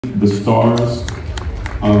the stars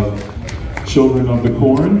of Children of the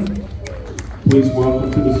Corn. Please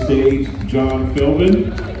welcome to the stage John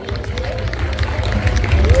Philbin.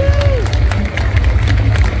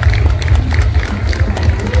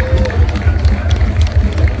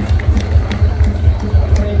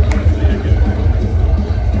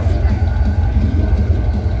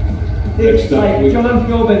 It's like John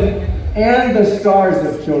Philbin and the stars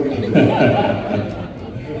of Children of the Corn.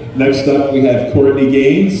 Next up, we have Courtney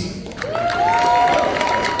Gains.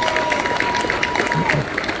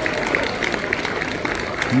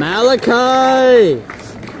 Malachi!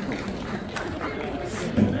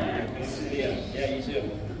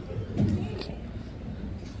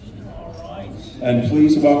 And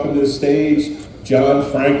please welcome to the stage John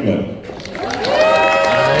Franklin.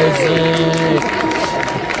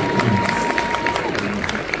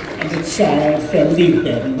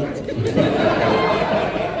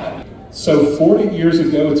 So 40 years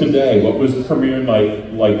ago today, what was the premiere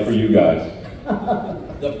night like for you guys?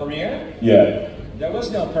 The premiere? Yeah. There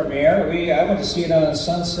was no premiere. I went to see it on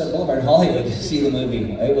Sunset Boulevard in Hollywood to see the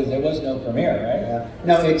movie. There was no premiere, right? Yeah.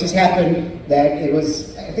 No, it just happened that it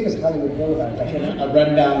was, I think it was Hollywood Boulevard, like a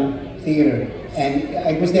rundown theater. And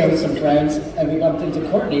I was there with some friends, and we bumped into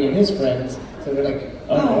Courtney and his friends. So we're like,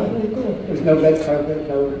 oh, really cool. There's no red carpet,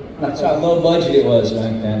 no nothing. That's how low budget it was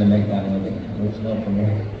back then to make that movie. There was no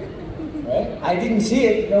premiere. Right? I didn't see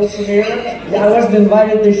it, no premiere. I wasn't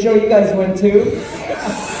invited to the show you guys went to.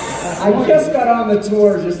 I just got on the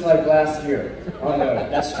tour just like last year. Oh, no,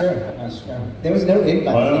 that's true. That's true. There was no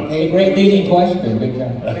invite. Wow. Great leading question. Big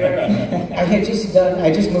time.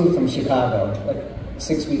 I just moved from Chicago, like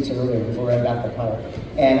 6 weeks earlier before I got the part.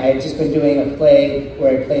 And I had just been doing a play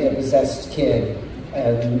where I played a possessed kid.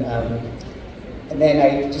 And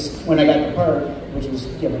then when I got the part, which was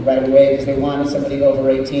given right away because they wanted somebody over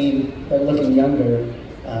 18 but looking younger,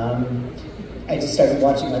 I just started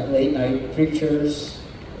watching like late night preachers.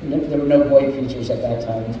 There were no boy preachers at that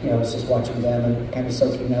time. I was just watching them and kind of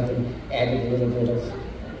soaking up and added a little bit of.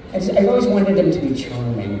 I always wanted them to be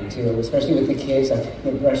charming too, especially with the kids.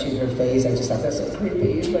 Like brushing her face, I just thought that's so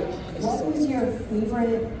creepy. But what was your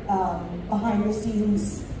favorite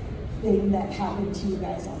behind-the-scenes thing that happened to you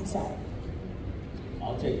guys on set?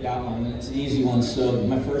 I'll take that one. It's an easy one. So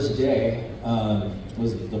my first day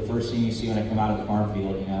was the first thing you see when I come out of the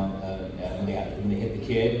cornfield. When they hit the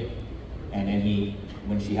kid, and then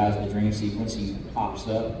when she has the dream sequence, he pops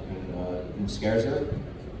up and scares her.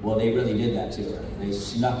 Well, they really did that to her. They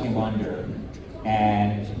snuck him under,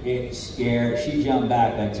 and it scared. She jumped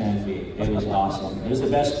back like 10 feet. It was awesome. It was the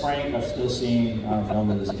best prank I've still seen on film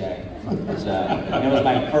to this day. It was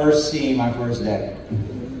my first scene, my first day.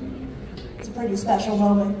 It's a pretty special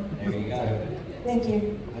moment. There you go. Thank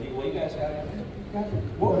you. What do you guys got?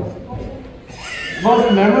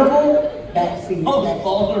 Most memorable? that scene. Most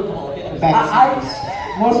vulnerable.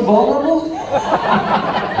 Most vulnerable?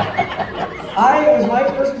 It was my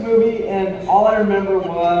first movie, and all I remember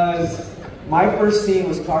was my first scene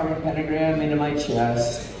was carving a pentagram into my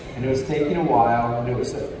chest, and it was taking a while. And it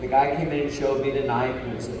was the guy came in and showed me the knife,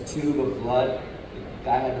 and it was a tube of blood. The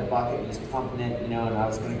guy had the bucket and was pumping it, and I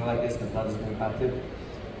was going to go like this, and the blood was going to come through.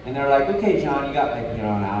 And they're like, okay, John, you got like, an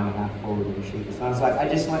hour and a half forward to shoot this. And I was like, I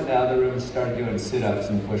just went in the other room and started doing sit-ups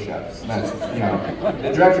and push-ups. That's,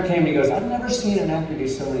 The director came and he goes, I've never seen an actor do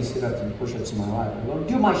so many sit-ups and push-ups in my life. I go,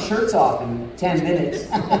 dude, my shirt's off in 10 minutes.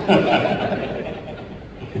 You're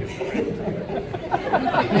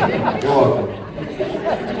welcome.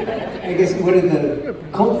 I guess one of the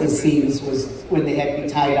cultist scenes was when they had me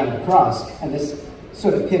tied on the cross, and this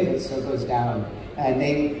sort of pivots, so it goes down, and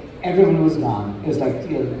everyone was gone. It was like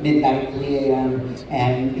midnight, 3 a.m.,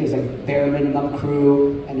 and it was like bare minimum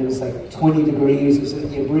crew, and it was like 20 degrees. It was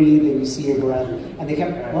like you breathe and you see your breath, and they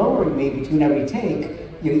kept lowering me between every take.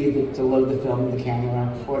 You get to load the film and the camera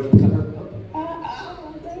before it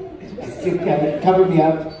covered me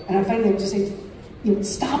up, and I finally would just say,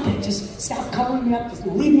 stop it, just stop covering me up, just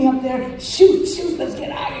leave me up there, shoot, let's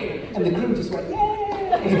get out of here. And the crew just went, yay!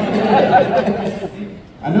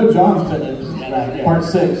 I know John's been in part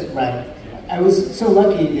 6. Right. I was so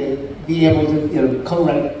lucky to be able to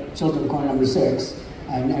co-write Children of the Corn number 6.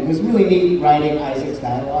 And it was really neat writing Isaac's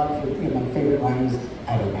dialogue. My favorite line is,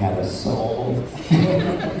 I don't have a soul.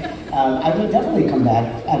 I would definitely come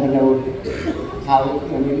back. I don't know how,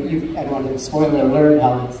 I don't want to spoiler alert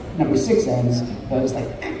how number 6 ends, but it was like,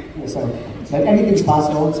 but anything's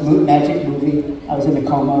possible. It's a magic movie. I was in a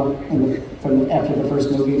coma after the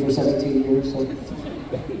first movie for 17 years, so.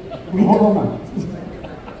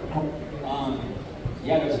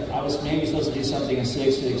 Yeah, I was maybe supposed to do something in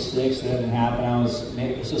 666. That didn't happen. I was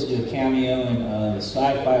maybe supposed to do a cameo in the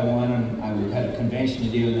sci-fi one, and I had a convention to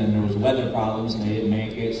do, and then there was weather problems, and they didn't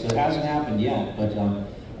make it. So it hasn't happened yet. But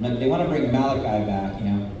they want to bring Malachi back. You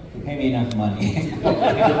know, they pay me enough money.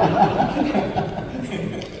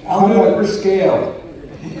 I'll do it for scale.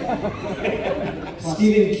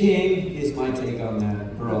 Stephen King is my take on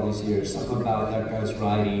that for all these years. Something about that guy's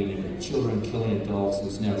writing and children killing adults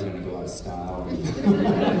was never going to go out of style.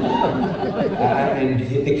 And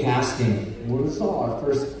the casting. We saw our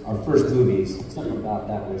first movies. Something about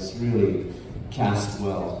that was really cast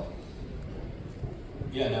well.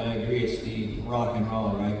 Yeah, no, I agree. It's the rock and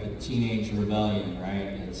roll, right? The teenage rebellion,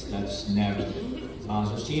 right? That's never. As long as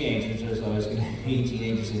there's teenagers, there's always going to be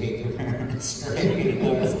teenagers who hate their parents, right?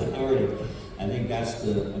 That's the authority. I think that's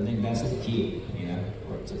the key, you know,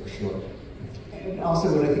 for sure. And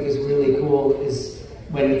also, what I think is really cool is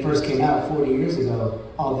when it first came out 40 years ago,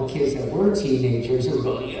 all the kids that were teenagers who were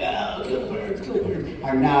going, yeah, kill parents,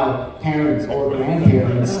 are now parents or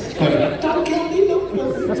grandparents. Going, don't kill me, don't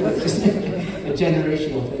kill me. Just a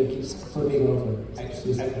generational thing keeps flipping over. I think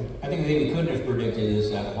the thing we couldn't have predicted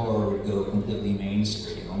is that horror would go completely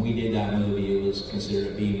mainstream. When we did that movie, it was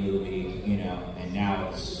considered a B movie, you know, and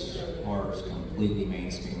now horror is completely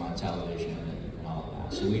mainstream on television and all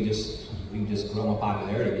of that. So we just grown in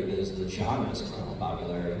popularity because the genre's grown in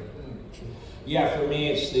popularity. Yeah, for me,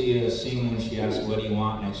 it's the scene when she asks, "What do you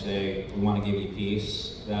want?" and I say, "We want to give you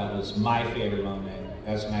peace." That was my favorite moment.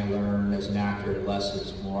 That's when I learned as an actor, less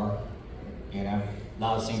is more. You know, a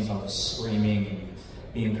lot of scenes I was screaming and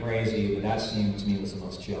being crazy, but that scene to me was the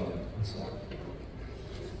most chilling. So.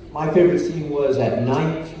 My favorite scene was at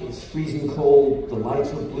night. It was freezing cold. The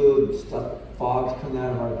lights were blue. Stuff, fog's coming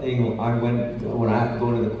out of our thing. When I have to go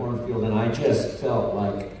into the cornfield, and I just felt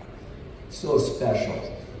like so special.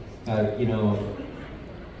 You know,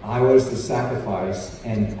 I was the sacrifice,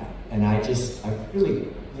 and I really,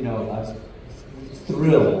 you know, I was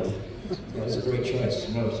thrilled. That was a great choice.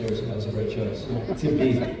 No, seriously, that was a great choice. To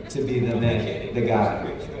be the guy.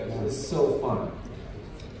 It was so fun.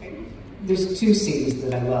 There's two scenes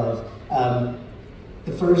that I love.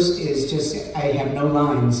 The first is just, I have no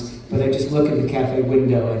lines, but I just look in the cafe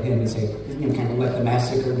window at him and say, you know, kind of let the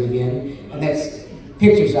massacre begin. And that's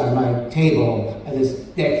pictures on my table. And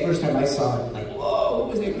that first time I saw it, I'm like, whoa, what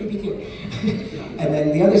was that creepy kid? And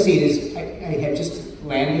then the other scene is, I had just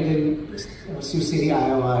landed in Sioux City,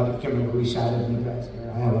 Iowa. I can't remember where we shot it in Nebraska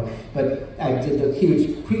or Iowa. But I did the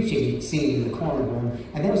huge preaching scene in the corner room.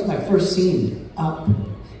 And that was my first scene up.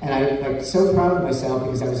 And I'm like so proud of myself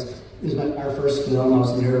because it was our first film. I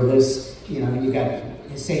was nervous. You know, you got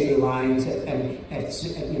to say your lines, and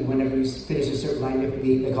you know, whenever you finish a certain line, you have to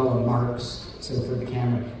be, they call them marks, so for the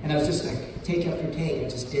camera. And I was just like, take after take, I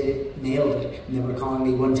just did it, nailed it. And they were calling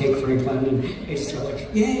me one take Franklin, and I just felt like,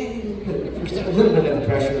 yay! But a little bit of the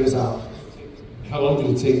pressure was off. How long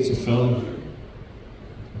did it take to film?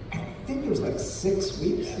 I think it was like 6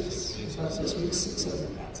 weeks, about 6 weeks, 6,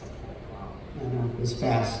 7. I know, it was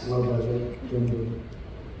fast, low budget.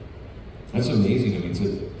 That's amazing. I mean,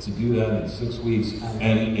 to do that in 6 weeks,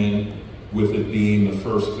 and with it being the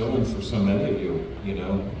first film for so many of you, you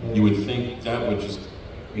know, you would think that would just,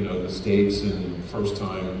 you know, the stakes and first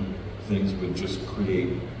time things would just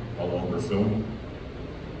create a longer film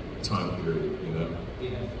time period, you know. Yeah,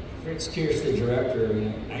 Fritz Kearse, the director, you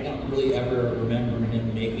know, I don't really ever remember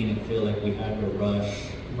him making it feel like we had to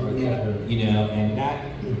rush. You know, and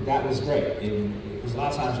that was great. Because a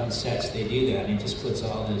lot of times on sets they do that, and it just puts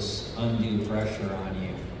all this undue pressure on you.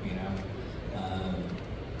 You know,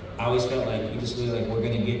 I always felt like you just feel like we're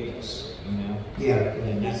going to get this. You know,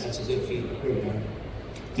 and that's a good feeling. You know?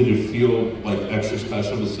 Did it feel like extra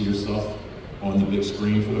special to see yourself on the big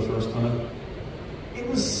screen for the first time? It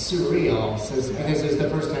was surreal, because it was the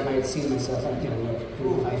first time I had seen myself, you know, like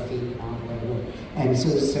 35 feet long, whatever. And so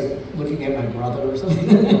it was like looking at my brother or something.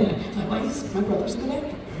 Like, why is my brother's an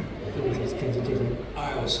actor? It was just kind of different.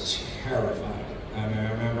 I was terrified. I mean,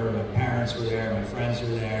 I remember my parents were there, my friends were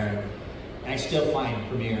there, and I still find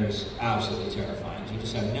premieres absolutely terrifying. You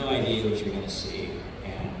just have no idea what you're going to see,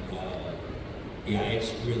 and yeah,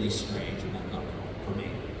 it's really strange and uncomfortable for me.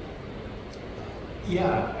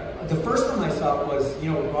 Yeah. The first one I saw was,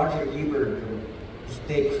 you know, Roger Ebert,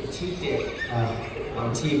 they critiqued it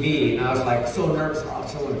on TV, and I was like so nervous. Oh,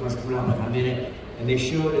 someone must come out, like I'm in it. And they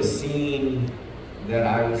showed a scene that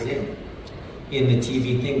I was in the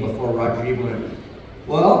TV thing before Roger Ebert went,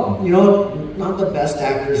 well, you know, not the best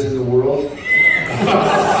actors in the world.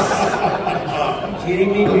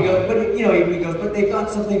 kidding me? We go, but you know, he goes, but they got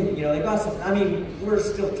something, you know, they got something. I mean, we're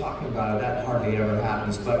still talking about it. That hardly ever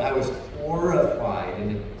happens. But I was horrified,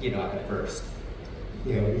 and you know, at first.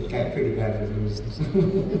 Yeah, we got pretty bad reviews.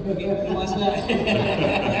 Yeah, what's that?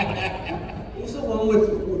 What was the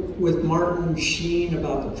one with Martin Sheen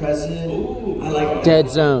about the president? Ooh, I like Dead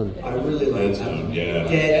Zone. I really like that. Zone, yeah.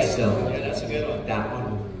 Dead Zone. Yeah, that's a good one. That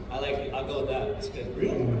one. I like it. I'll go with that. It's good.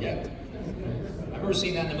 Really? Yeah. I remember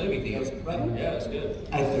seeing that in the movie theater. Right? Yeah, it's good.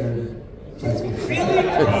 I third. Really?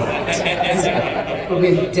 We'll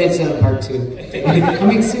be Dead Zone Part 2.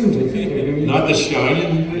 Coming soon to theater. Not The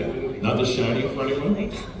Shining? Not The Shining for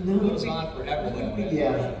anyone? No. It was on forever though.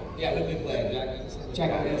 Yeah. Yeah, who did play? Jack Nicholson. Jack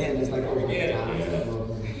Nicholson is like over the top.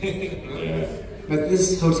 Yeah. But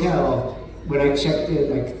this hotel, when I checked in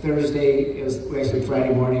like Thursday, it was actually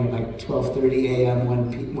Friday morning at like 12:30 a.m.,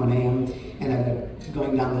 1 a.m., and I'm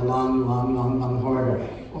going down the long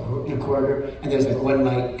corridor, and there's like one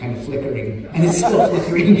light kind of flickering, and it's still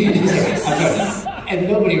flickering. And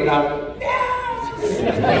nobody around.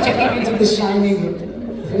 Checking into The Shining.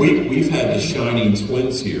 We've had The Shining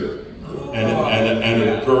twins here, and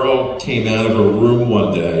a girl came out of her room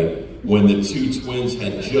one day when the two twins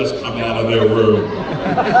had just come out of their room,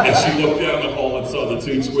 and she looked down the hall and saw the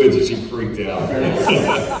two twins, and she freaked out.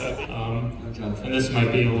 And this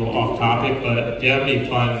might be a little off topic, but do you have any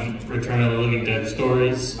fun Return of the Living Dead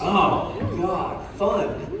stories? Oh, God, fun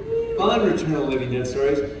Return of the Living Dead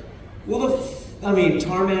stories. Well, I mean,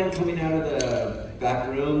 Tarman coming out of the back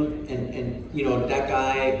room, and you know, that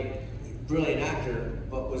guy, brilliant actor,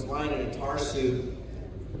 but was lying in a tar suit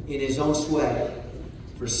in his own sweat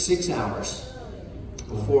for 6 hours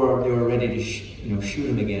before they were ready to shoot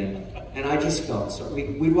him again. And I just felt so.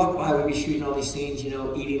 We'd walk by, we'd be shooting all these scenes, you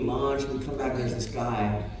know, eating lunch. We'd come back, and there's this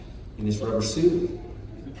guy in this rubber suit,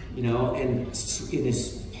 you know, and in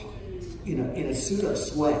this, you know, in a suit of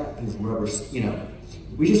sweat, in his rubber, you know.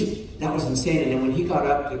 That was insane. And then when he got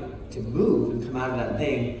up to move and come out of that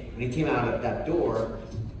thing, when he came out of that door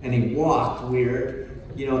and he walked weird,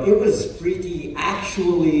 you know, it was freaky,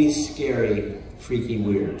 actually scary, freaky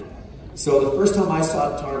weird. So the first time I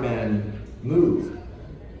saw Tarman move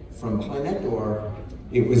from behind that door,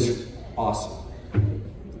 it was awesome.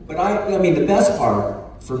 But I mean, the best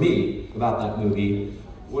part for me about that movie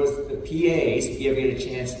was the PAs. If you ever get a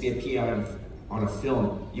chance to be a PA on a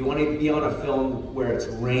film, you want to be on a film where it's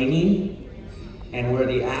raining and where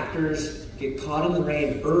the actors get caught in the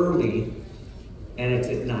rain early and it's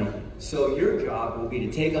at night. So your job will be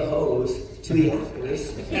to take a hose to the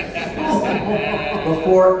actors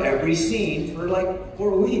before every scene for like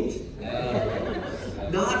 4 weeks.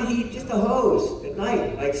 Not heat, just a hose at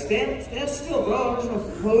night. Like stand still, bro. I'm just gonna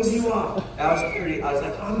hose you off. That was pretty. I was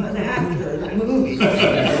like, I'm an actor in the movie. It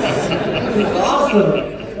was awesome.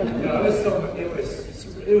 No,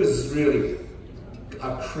 it was really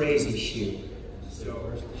a crazy shoot.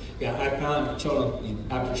 So yeah, I found Children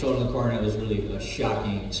of the Corn, it was really a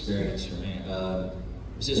shocking experience for me. It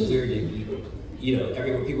was just weird that you know,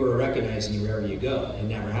 everywhere people were recognizing you wherever you go. It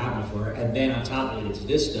never happened before. And then on top of it, it's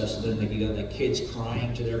this stuff. So then like you got like kids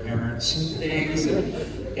crying to their parents and things, and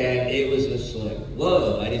it was just like,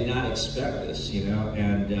 whoa! I did not expect this, you know.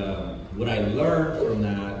 And what I learned from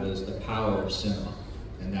that was the power of cinema,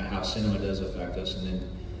 and that how cinema does affect us. And then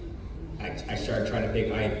I started trying to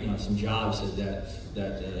pick, some jobs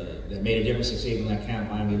that made a difference. Like saving that Can't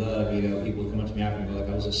Buy Me Love. You know, people would come up to me after and go like,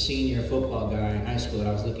 I was a senior football guy in high school, and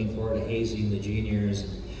I was looking forward to hazing the juniors,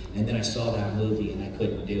 and then I saw that movie and I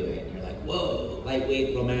couldn't do it. And you're like, whoa,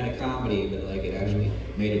 lightweight romantic comedy, but like it actually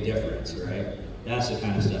made a difference, right? That's the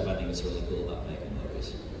kind of stuff I think is really cool about making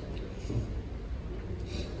movies.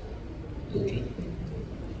 okay.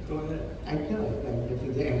 Go ahead. I know.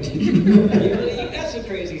 I'm there. You got some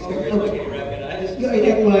crazy stories like you recognize.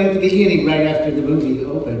 Well, at the beginning, right after the movie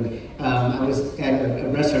opened, I was at a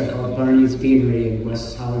restaurant called Barney's Beanery in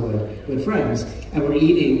West Hollywood with friends, and we're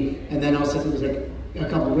eating, and then all of a sudden there's like a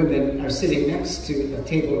couple of women are sitting next to a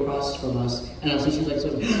table across from us, and all of a sudden she's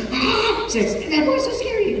like, she's like, that boy's so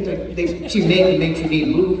scary. And like, she made the maitre d'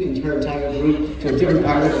 move into her entire group to a different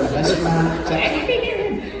part of the restaurant. So,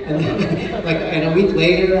 and then, like, and a week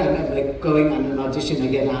later, I'm like going on an audition. I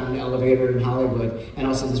get on an elevator in Hollywood, and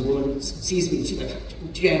all of a sudden this woman sees me. She like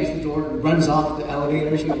jams the door, runs off the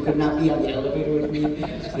elevator. She could not be on the elevator with me.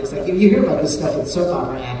 And it's like you hear about this stuff with soap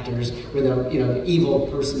opera actors, where the evil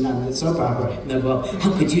person on the soap opera, and they're well,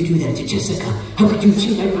 how could you do that to Jessica? How could you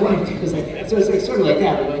cheat on your wife? So it's like sort of like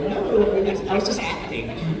that. We're like, no, I was just acting.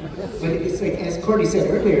 But it's like, as Courtney said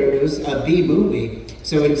earlier, it was a B movie.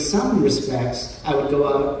 So in some respects, I would go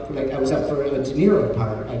out, like I was up for a De Niro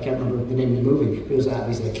part. I can't remember the name of the movie. It was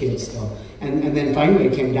obviously a kid still. And then finally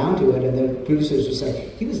it came down to it, and the producers just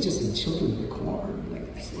like, he was just in Children of the Corn. Like,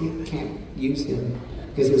 you can't use him.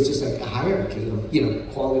 Because it was just like a hierarchy of, you know,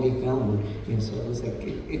 quality film. And so it was like,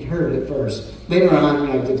 it hurt at first. Later on,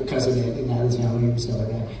 I did Cousin It and Addams Family and stuff like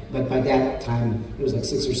that. But by that time, it was like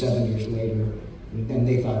 6 or 7 years later. And then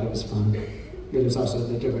they thought it was fun. It was also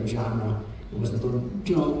a different genre. It wasn't the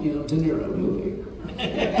De Niro movie.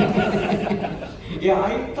 Yeah,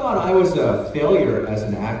 I thought I was a failure as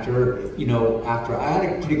an actor. You know, after I had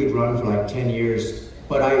a pretty good run for like 10 years,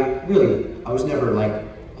 but I was never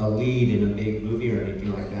like a lead in a big movie or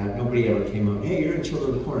anything like that. Nobody ever came up, hey, you're in Children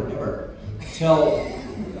of the Corn, never. Till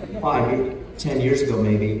 10 years ago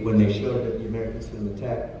maybe, when they showed it at the American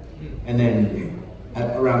Cinematheque. And then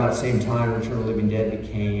around that same time, Return of the Living Dead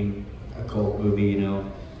became a cult movie, you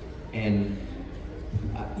know. And,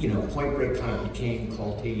 you know, Point Break kind of became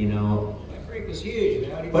culty, you know. Point Break was huge,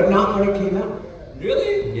 man. But not when it came out.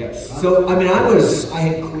 Really? Yes. So, I mean, I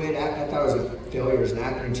had quit, I thought I was a failure as an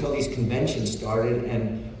actor until these conventions started,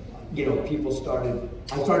 and, you know, I started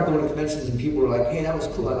going to conventions and people were like, hey, that was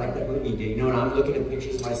cool, I like that movie you did, you know, and I'm looking at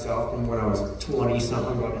pictures of myself from when I was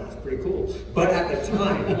 20-something, going, that's pretty cool. But at the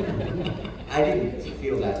time, I didn't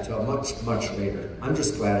feel that until much, much later. I'm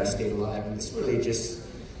just glad I stayed alive, and it's really just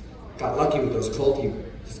got lucky with those cult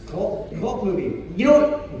movie. You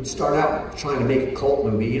don't start out trying to make a cult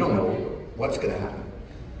movie, you don't know what's going to happen.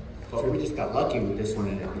 But we just got lucky with this one,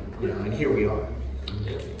 and, you know, and here we are.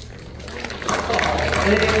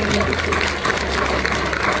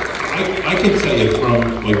 I can tell you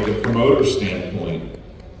from like the promoter standpoint,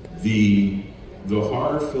 the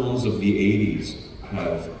horror films of the 80s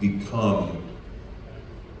have become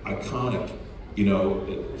iconic, you know,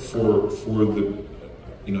 for the,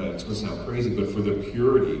 you know, it's gonna sound crazy, but for the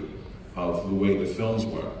purity of the way the films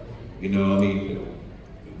were. You know, I mean,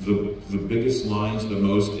 the biggest lines, the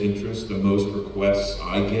most interest, the most requests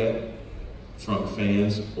I get from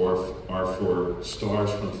fans are for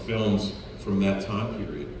stars from films from that time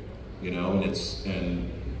period, you know,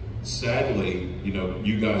 and sadly, you know,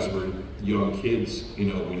 you guys were young kids, you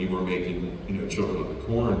know, when you were making, you know, Children of the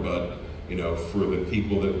Corn, but, you know, for the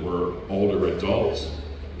people that were older adults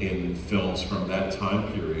in films from that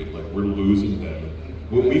time period, like, we're losing them.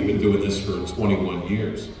 We've been doing this for 21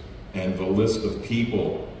 years, and the list of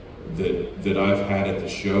people that I've had at the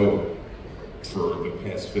show for the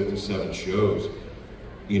past 57 shows,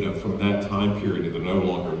 you know, from that time period, they're no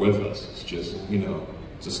longer with us. It's just, you know,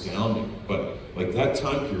 it's astounding. But like that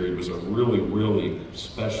time period was a really, really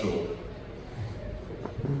special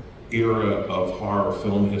era of horror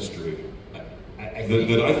film history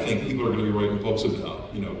that I think people are going to be writing books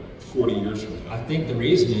about, you know, 40 years from now. I think the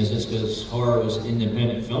reason is because horror was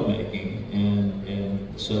independent filmmaking,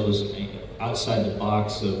 and so it was outside the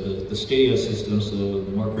box of the studio system, so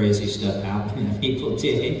the more crazy stuff happened that people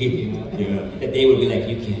did, you know, Yeah. that they would be like,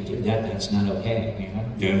 you can't do that, that's not okay, you know?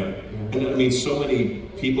 Yeah. And I mean, so many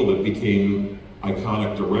people that became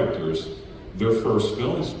iconic directors, their first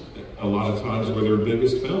films, a lot of times were their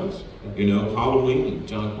biggest films. You know, Halloween,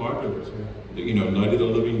 John Carpenter, you know, Night of the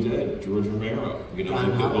Living Dead, George Romero, you know,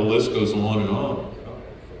 the list goes on and on.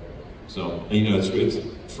 So, and, you know, it's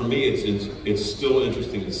for me, it's still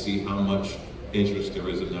interesting to see how much interest there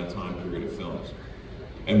is in that time period of films.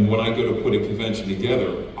 And when I go to put a convention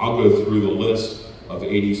together, I'll go through the list of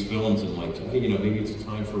 80s films and like, hey, you know, maybe it's a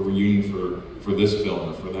time for a reunion for this film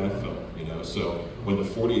or for that film, you know. So when the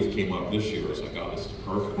 40th came up this year, I was like, oh, this is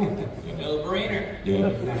perfect. You know? No-brainer.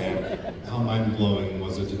 Yeah. How mind-blowing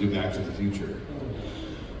was it to do Back to the Future?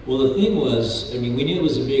 Well, the thing was, I mean, we knew it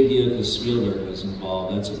was a big deal because Spielberg was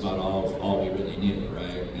involved. That's about all we really knew, right?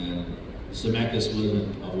 And Zemeckis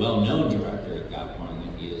wasn't a well-known director at that point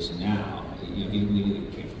like he is now. You know, we knew he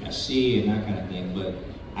came from SC and that kind of thing, but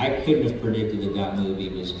I couldn't have predicted that that movie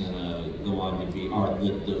was going to go on to be, or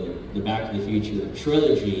the Back to the Future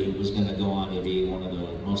trilogy was going to go on to be one of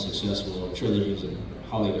the most successful trilogies in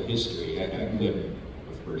Hollywood history. I couldn't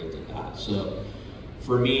have predicted that. So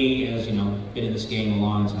for me, as you know, been in this game a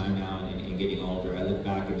long time now and getting older, I look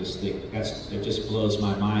back and just think that just blows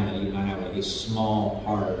my mind that even I have a small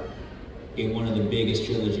part in one of the biggest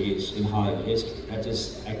trilogies in Hollywood history.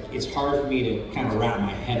 It's hard for me to kind of wrap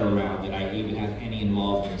my head around that I even have any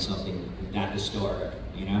involvement in something that historic,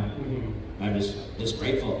 you know? I'm just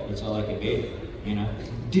grateful. That's all I can be. you know.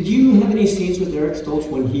 Did you have any scenes with Eric Stoltz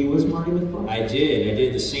when he was Marty McFly? I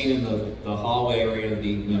did the scene in the hallway area of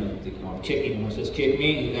the kicking. When it says kick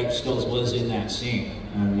me, Eric Stoltz was in that scene,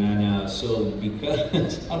 and so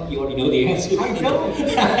because you already know the answer. I don't.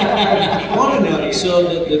 I want to know. So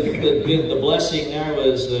the blessing there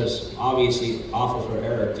was obviously awful for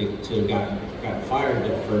Eric to have gotten fired,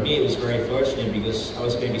 but for me it was very fortunate because I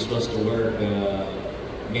was maybe supposed to work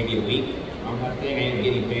maybe a week. I think I ended up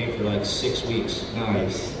getting paid for like 6 weeks.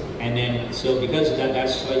 Nice. And then, so because of that,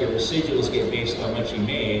 that's how your residuals get based on what you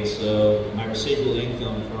made. So my residual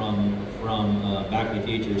income from Back to the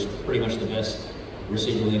Future is pretty much the best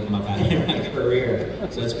residual income I've had in my career.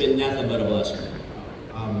 So it's been nothing but a blessing.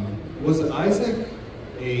 Was Isaac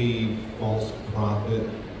a false prophet?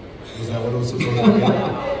 Was that what it was supposed to be?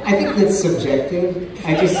 I think that's subjective.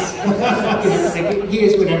 I just, like, he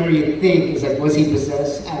is whatever you think. It's like, was he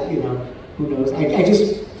possessed? Who knows? I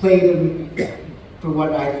just played him for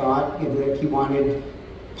what I thought, that he wanted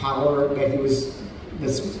power, that he was the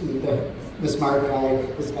smart guy.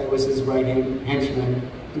 This guy was his right-hand henchman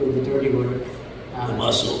doing the dirty work. The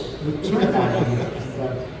muscle.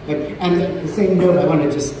 But on the same note, I want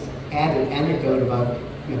to just add an anecdote about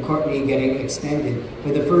Courtney getting extended.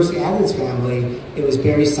 For the first Addams Family, it was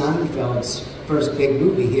Barry Sonnenfeld's first big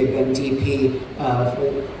movie. He had been DP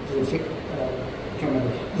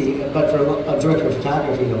but for a director of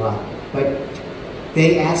photography a lot. But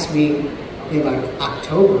they asked me in like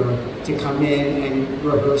October to come in and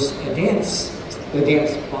rehearse the dance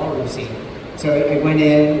ballroom scene. So I went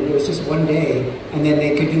in, it was just one day, and then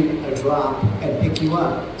they could do a drop and pick you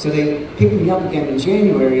up. So they picked me up again in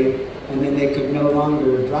January, and then they could no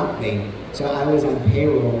longer drop me. So I was on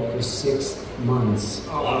payroll for 6 months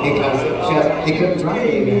because they couldn't drop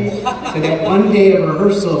me again. So that one day of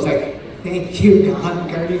rehearsal, it's like, thank you,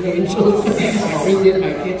 God, guardian angels. I redid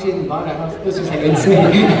my kitchen, bought a house. This was like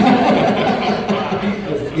insane.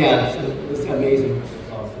 It was amazing.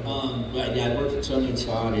 But yeah, I worked with Tony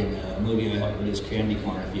Todd in a movie I helped produce, Candy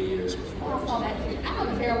Corn, a few years before.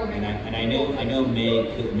 And I know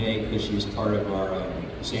Meg because she was part of our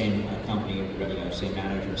same company, same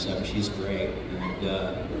manager and stuff. And she's great. And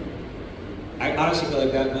I honestly feel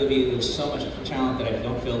like that movie, there was so much talent that I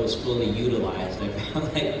don't feel was fully utilized. I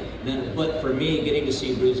felt like, but for me, getting to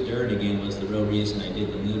see Bruce Dern again was the real reason I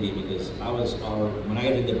did the movie, because when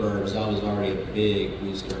I did The Burbs, I was already a big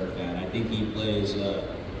Bruce Dern fan. I think he plays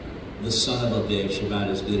the son of a bitch about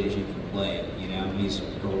as good as you can play it. He's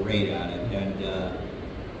great at it. And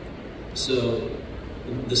so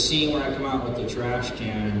the scene where I come out with the trash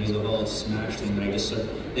can and do the whole smash thing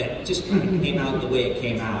that just kind of came out the way it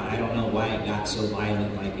came out. I don't know why it got so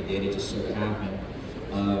violent like it did. It just sort of happened.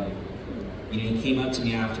 He came up to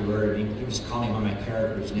me afterward and he just called me by my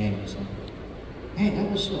character's name. He was like, "Hey,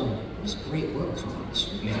 that was great work, Hans."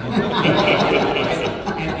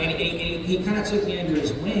 and he kind of took me under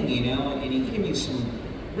his wing, and he gave me some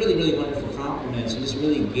really, really wonderful compliments and just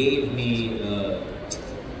really gave me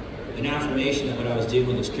an affirmation that what I was doing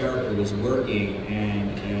with this character was working,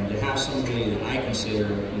 and to have somebody that I consider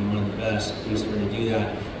one of the best who's going to do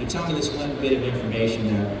that. He told me this one bit of information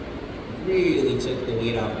that really took the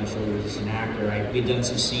weight off my shoulders as an actor. We'd done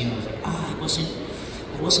some scene, and I was like,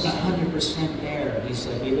 I wasn't 100% there.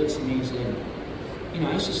 He looks at me, he's like,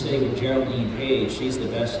 I used to say with Geraldine Page, she's the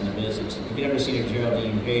best in the business. If you've ever seen a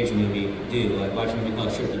Geraldine Page movie, do. Like, watch a movie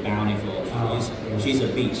called Trip the Bountiful. She's a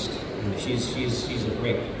beast. She's a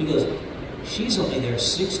great, because she's only there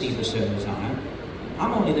 60% of the time.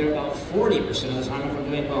 I'm only there about 40% of the time if I'm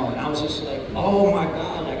doing well. And I was just like, oh my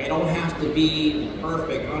God, I don't have to be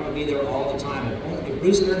perfect. I don't have to be there all the time. If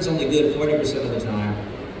Bruce Dern's only good 40% of the time,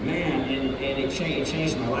 man, and it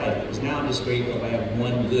changed my life. Because now I'm just grateful if I have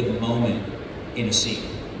one good moment in a scene,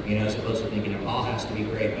 as opposed to thinking it all has to be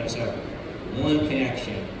great. But I just have one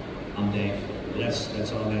connection, I'm thankful.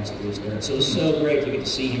 That's all thanks to Bruce Dern. So it was so great to get to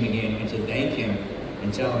see him again and to thank him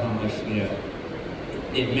and tell him how much,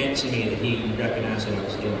 it meant to me that he recognized what I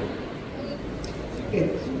was doing.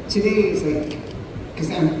 Today is like, because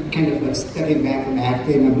I'm kind of like stepping back from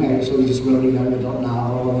acting. I'm actually just wrote a young adult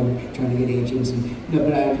novel and trying to get agents.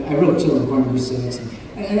 But I wrote Children Corner 6.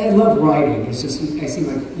 And I love writing. It's just, I seem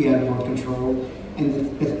like you have more control.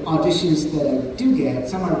 And the auditions that I do get,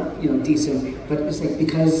 some are, decent, but it's like,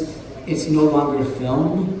 because it's no longer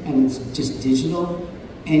film and it's just digital,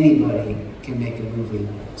 anybody can make a movie.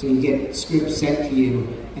 So you get scripts sent to you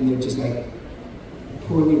and they're just like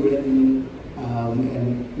poorly written,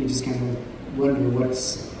 and you just kind of wonder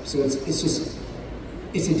so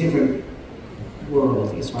it's a different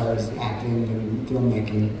world as far as acting and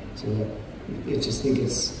filmmaking. So I just think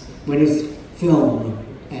when it's film,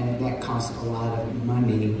 and that costs a lot of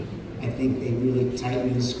money. I think they really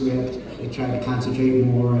tightened the script. They try to concentrate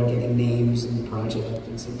more on getting names in the project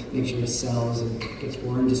and so make sure it sells and gets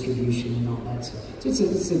foreign distribution and all that stuff. So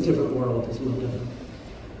it's a different world. It's a little different.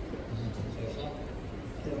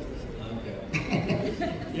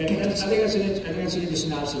 Yeah, I think that's an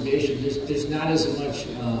interesting observation. There's not as much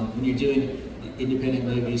when you're doing independent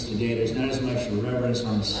movies today. There's not as much reverence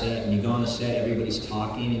on the set. When you go on the set, everybody's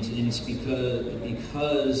talking, and it's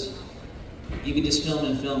because you can just film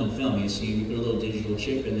and film and film. You see, you put a little digital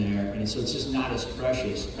chip in there, and so it's just not as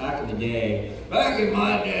precious. Back in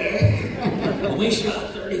my day, when we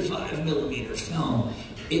shot 35 millimeter film,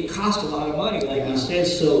 it cost a lot of money, like you said.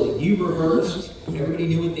 So you rehearsed. Everybody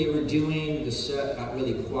knew what they were doing. The set got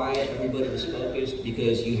really quiet. Everybody was focused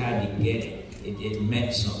because you had to get it. It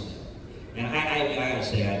meant something. And I gotta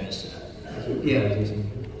say, I miss that. Yeah.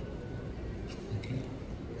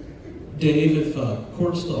 Dave, if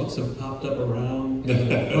corpse dogs have popped up around the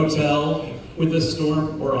hotel with this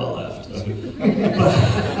storm, we're all left.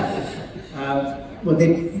 Well,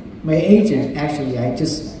 my agent, actually, I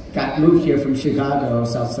just moved here from Chicago,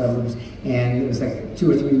 South Suburbs, and it was like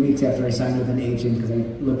 2 or 3 weeks after I signed with an agent because I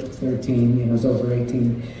looked 13, I was over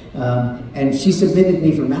 18, and she submitted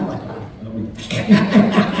me for Malachi.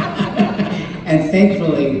 And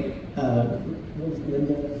thankfully,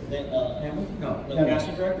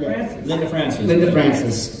 Linda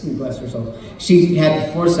Francis, bless her soul. She had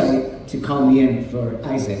the foresight to call me in for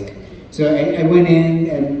Isaac. So I went in,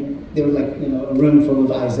 and there were like, a room full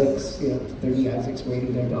of Isaacs, 30 Isaacs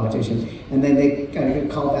waiting there to audition. And then they got a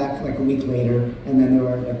call back like a week later, and then there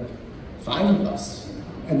were like 5 of us.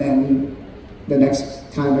 And then the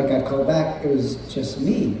next time I got called back, it was just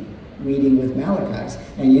me reading with Malachi's.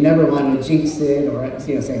 And you never want to jinx it or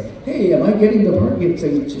say, hey, am I getting the part? So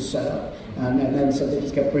you just shut up. And then so they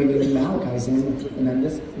just kept bringing Malachi's in, and then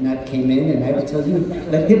that came in, and I would tell you,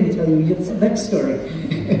 let him tell you the next story.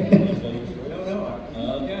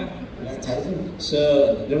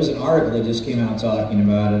 So there was an article that just came out talking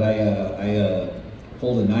about it. I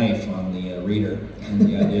pulled a knife on the reader in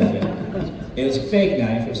the audition. It was a fake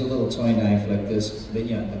knife. It was a little toy knife like this, but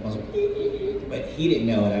he didn't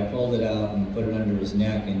know it. I pulled it out and put it under his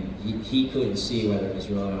neck, and he couldn't see whether it was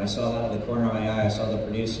real or not. I saw that out of the corner of my eye. I saw the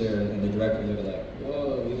producer and the director. They were like,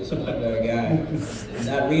 "Whoa, we just met that guy." And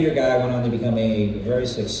that reader guy went on to become a very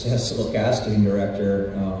successful casting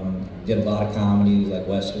director. Did a lot of comedies like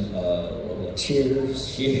Western.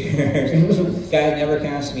 Cheers. Guy never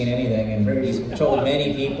cast me in anything, and he's told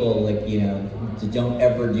many people, to don't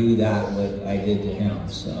ever do that what I did to him.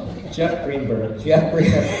 So Jeff Greenberg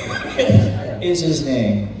is his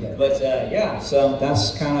name. Yeah. But so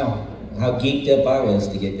that's kind of how geeked up I was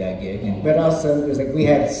to get that gig. But also, it was like we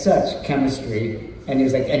had such chemistry, and he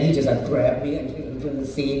was like, and he just grabbed me and in the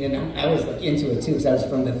scene, and I was into it too because I was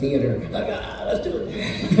from the theater. Like, let's do it.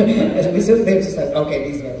 And so they were just like, okay,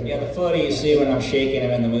 these guys. Yeah, the photo you see when I'm shaking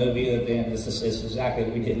him in the movie, this is exactly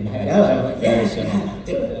what we did in the head.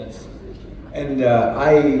 And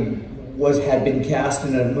I had been cast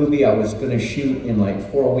in a movie I was going to shoot in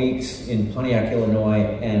like 4 weeks in Pontiac, Illinois,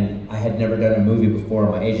 and I had never done a movie before.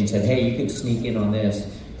 My agent said, hey, you can sneak in on this.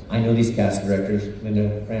 I know these cast directors,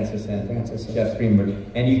 Linda Francis and Jeff Greenberg,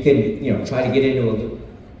 and you can, try to get into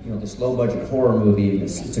this low-budget horror movie.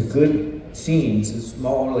 It's a good scene. It's a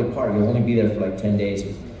small early part. You'll only be there for like 10 days,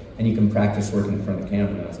 and you can practice working in front of the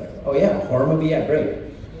camera. And I was like, oh yeah, horror movie, yeah, great.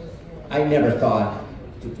 I never thought,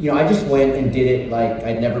 I just went and did it like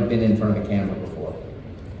I'd never been in front of a camera before.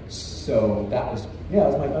 So that was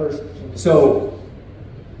my first. So,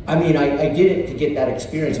 I did it to get that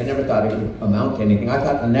experience. I never thought it would amount to anything. I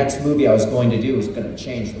thought the next movie I was going to do was going to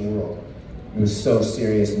change the world. It was so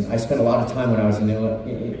serious, and I spent a lot of time when I was in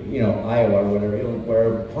Iowa or whatever, where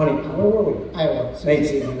were we? Iowa.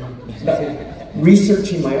 Thanks.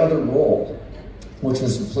 Researching my other role, which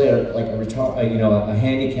was to play a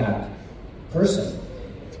handicapped person,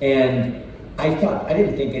 and I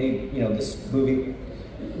didn't think this movie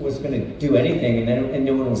was going to do anything, and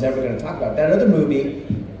no one was ever going to talk about it. That other movie.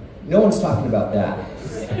 No one's talking about that.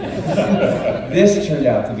 This turned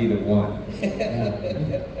out to be the one.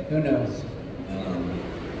 Who knows?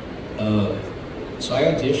 So I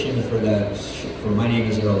auditioned for My Name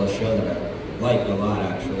Is Earl, a show that I like a lot,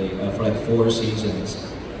 actually, for like 4 seasons.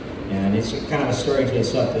 And it's kind of a story to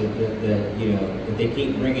itself that if they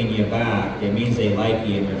keep bringing you back, it means they like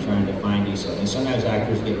you and they're trying to find you something. Sometimes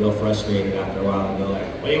actors get real frustrated after a while and go like,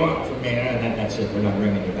 what do you want from me? And that's it, they're not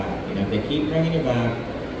bringing you back. If they keep bringing you back,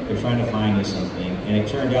 they're trying to find you something. And it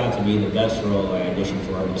turned out to be the best role I auditioned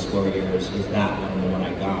for in those 4 years is that one, the one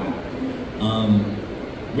I got.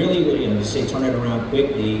 really, just say turn it around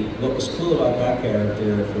quickly. What was cool about that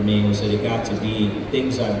character for me was that it got to be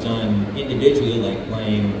things I've done individually, like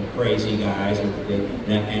playing crazy guys and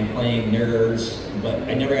playing nerds, but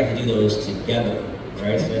I never got to do those together,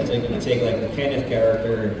 right? So you take like the Kenneth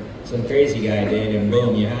character and some crazy guy did, and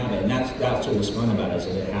boom, you have it. And that's what was fun about it, is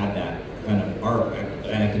that it had that kind of arc,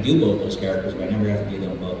 and I could do both those characters, but I never got to do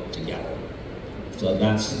them both together. So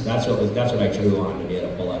that's what I drew on to be able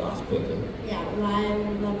to pull that off quickly. Yeah, well, I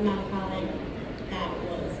love Malachi. That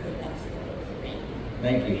was the best role for me.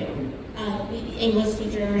 Thank you. The English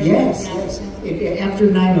teacher. Yes. After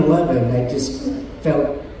 9/11, I just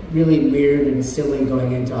felt really weird and silly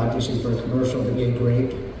going into audition for a commercial to be a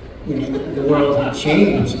grape. The world had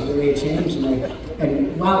changed, the way it changed.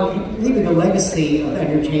 And while leaving a legacy of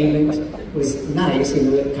entertainment was nice,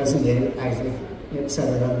 cousin Dave, Isaac,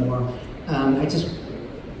 etc. more, I just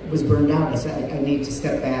was burned out. I said, I need to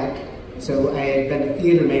step back. So I had been a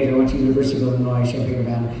theater major. I went to University of Illinois,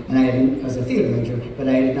 Champaign-Urbana, and I was a theater major, but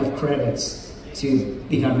I had enough credits to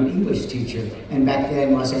become an English teacher. And back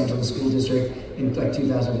then, Los Angeles School District in like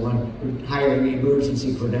 2001 were hiring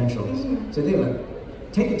emergency credentials. So they were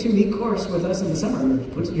take a 2-week course with us in the summer.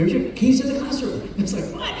 Here's your keys to the classroom. It's like,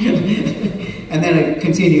 what? And then I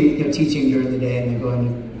continued teaching during the day, and then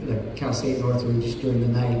going to Cal State Northridge during the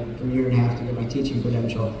night for a year and a half to get my teaching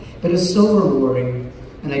credential. But it's so rewarding,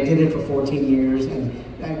 and I did it for 14 years, and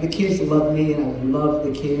the kids love me, and I love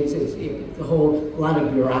the kids. It's a lot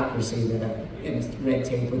of bureaucracy and red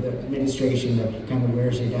tape with the administration that kind of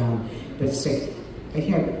wears you down. But it's like, I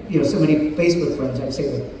have so many Facebook friends. I'd say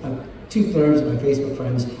that 2/3 of my Facebook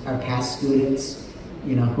friends are past students,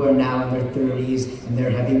 who are now in their 30s and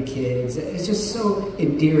they're having kids. It's just so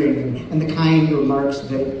endearing, and the kind remarks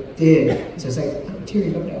they did. So it's like, I'm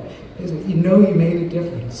tearing up now. It's like, you made a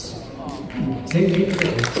difference. You made a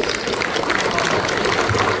difference.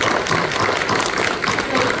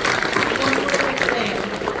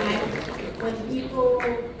 When people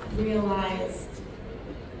realized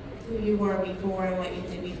who you were before and what you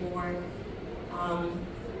did before,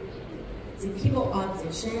 did people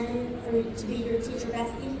audition for you to be your teacher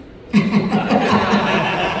bestie?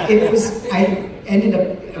 I ended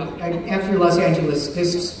up, after Los Angeles,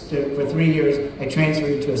 for 3 years, I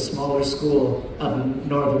transferred to a smaller school up in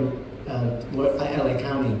northern LA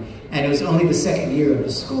County. And it was only the second year of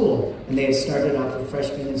the school. And they had started off with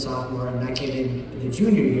freshman and sophomore, and I came in the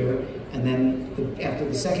junior year. And then after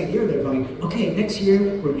the second year, they're going, okay, next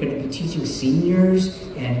year we're going to be teaching seniors,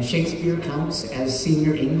 and Shakespeare counts as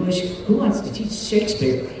senior English. Who wants to teach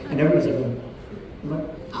Shakespeare? And everybody's like,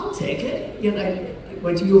 I'll take it. I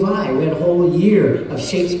went to U of I. We had a whole year of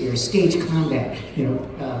Shakespeare, stage combat,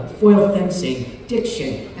 foil fencing,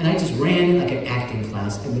 diction. And I just ran like an acting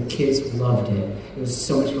class, and the kids loved it. It was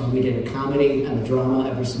so much fun. We did a comedy and a drama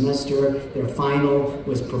every semester. Their final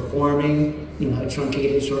was performing, a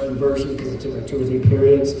truncated, shortened version because it took like 2 or 3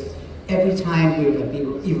 periods. Every time we would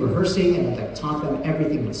be rehearsing, and I'd taught them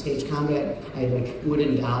everything with stage combat. I had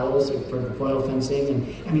wooden dowels for the foil fencing,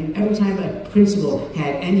 and every time a principal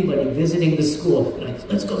had anybody visiting the school, they're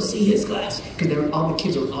like, let's go see his class, because all the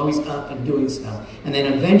kids were always up and doing stuff. And then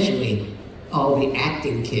eventually, all the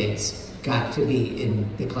acting kids got to be in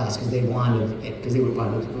the class because they wanted it, because they were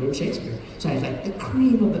part of William Shakespeare. So I had the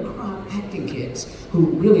cream of the crop acting kids who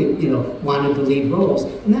really, wanted the lead roles.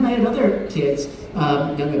 And then I had other kids,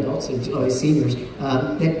 young adults and seniors,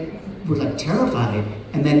 that were terrified.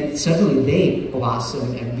 And then suddenly they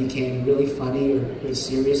blossomed and became really funny or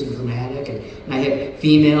serious and dramatic. And I had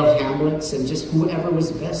female Hamlets and just whoever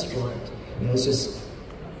was best for it. It was just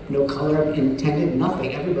no color intended,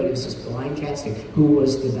 nothing. Everybody was just blind casting who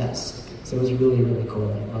was the best. So it was really, really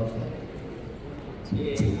cool. I love that.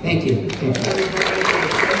 Thank you.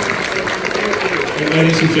 And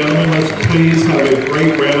ladies and gentlemen, let's please have a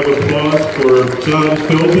great round of applause for John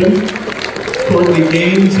Philbin, Courtney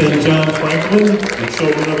Gains, and John Franklin, the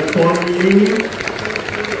Children of the Corn reunion.